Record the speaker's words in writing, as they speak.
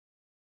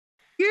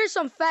here's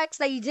some facts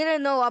that you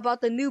didn't know about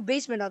the new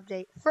basement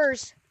update.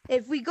 First,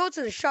 if we go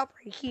to the shop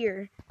right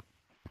here,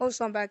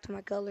 also I'm back to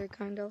my color,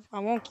 kind of. I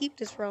won't keep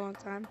this for a long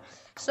time.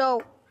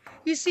 So,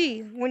 you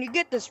see, when you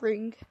get this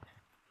ring,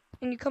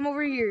 and you come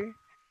over here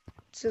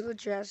to the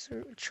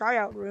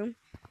tryout room,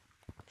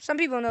 some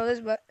people know this,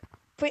 but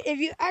if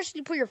you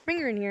actually put your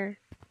finger in here,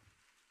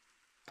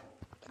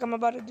 like I'm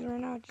about to do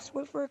right now, just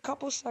wait for a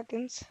couple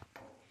seconds,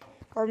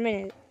 or a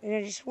minute, and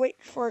then just wait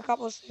for a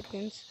couple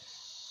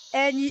seconds,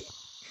 and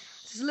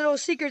this little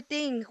secret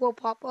thing will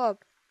pop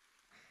up.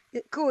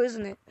 Cool,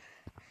 isn't it?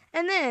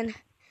 And then,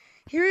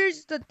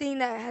 here's the thing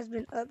that has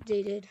been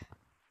updated.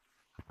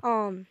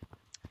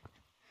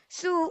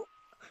 So,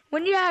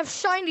 when you have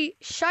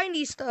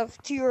shiny stuff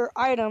to your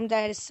item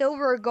that is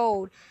silver or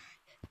gold,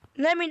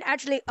 Lemon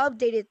actually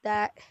updated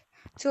that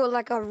to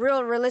like a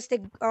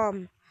realistic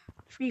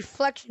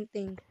reflection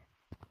thing.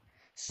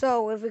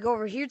 So if we go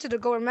over here to the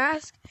gold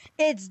mask,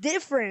 it's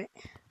different,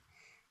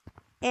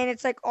 and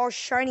it's like all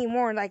shiny,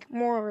 more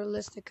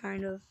realistic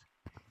kind of.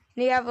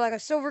 And you have like a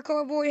silver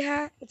cowboy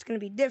hat, it's gonna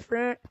be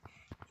different.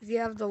 If you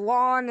have the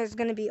lawn, it's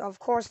gonna be, of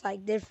course,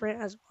 like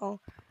different as well.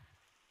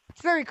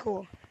 It's very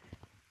cool.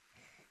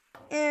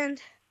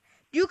 And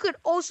you could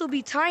also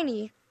be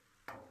tiny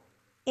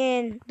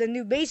in the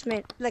new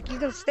basement. Like, you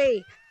can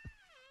stay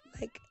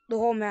like the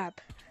whole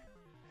map.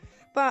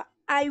 But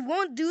I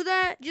won't do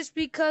that just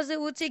because it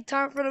will take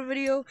time for the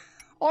video.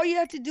 All you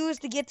have to do is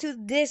to get to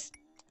this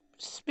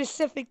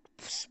specific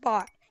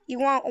spot. You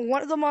want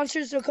one of the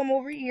monsters to come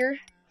over here.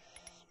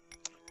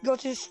 Go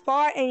to the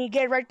spot and you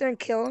get right there and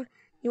kill.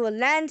 You will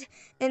land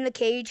in the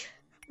cage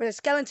where the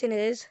skeleton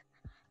is.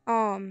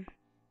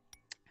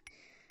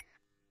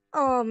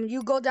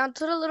 You go down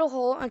to the little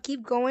hole and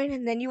keep going,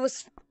 and then you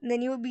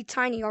will be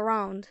tiny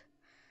around,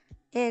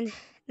 and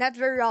that's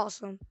very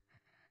awesome.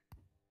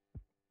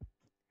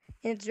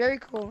 And it's very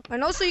cool.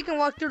 And also, you can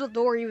walk through the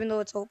door even though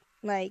it's open,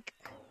 like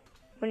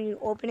when you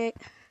open it.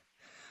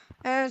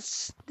 And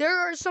there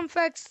are some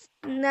facts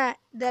that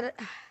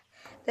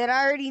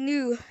I already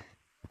knew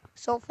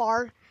so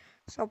far.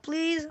 So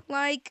please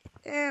like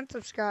and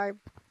subscribe.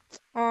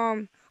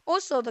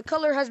 Also, the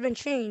color has been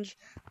changed.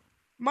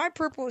 My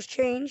purple has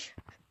changed.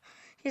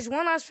 Here's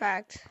one last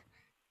fact.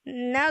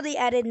 Now they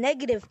added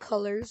negative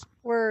colors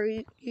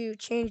where you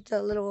change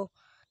the little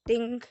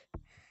thing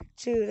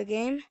to the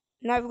game.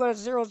 Now we've got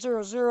 0,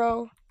 0,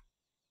 0.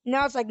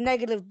 Now it's like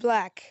negative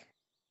black.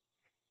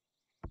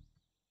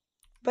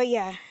 But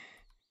yeah.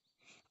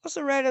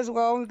 Also red as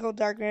well. We go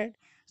dark red.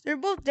 So they're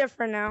both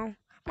different now.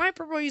 My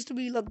purple used to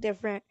look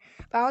different.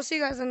 But I'll see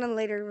you guys in a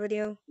later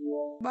video.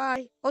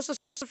 Bye. Also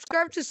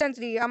subscribe to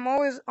Sensity. I'm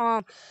always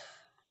I'm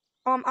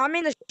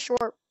in the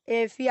short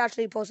if he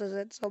actually posts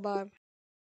it. So bye.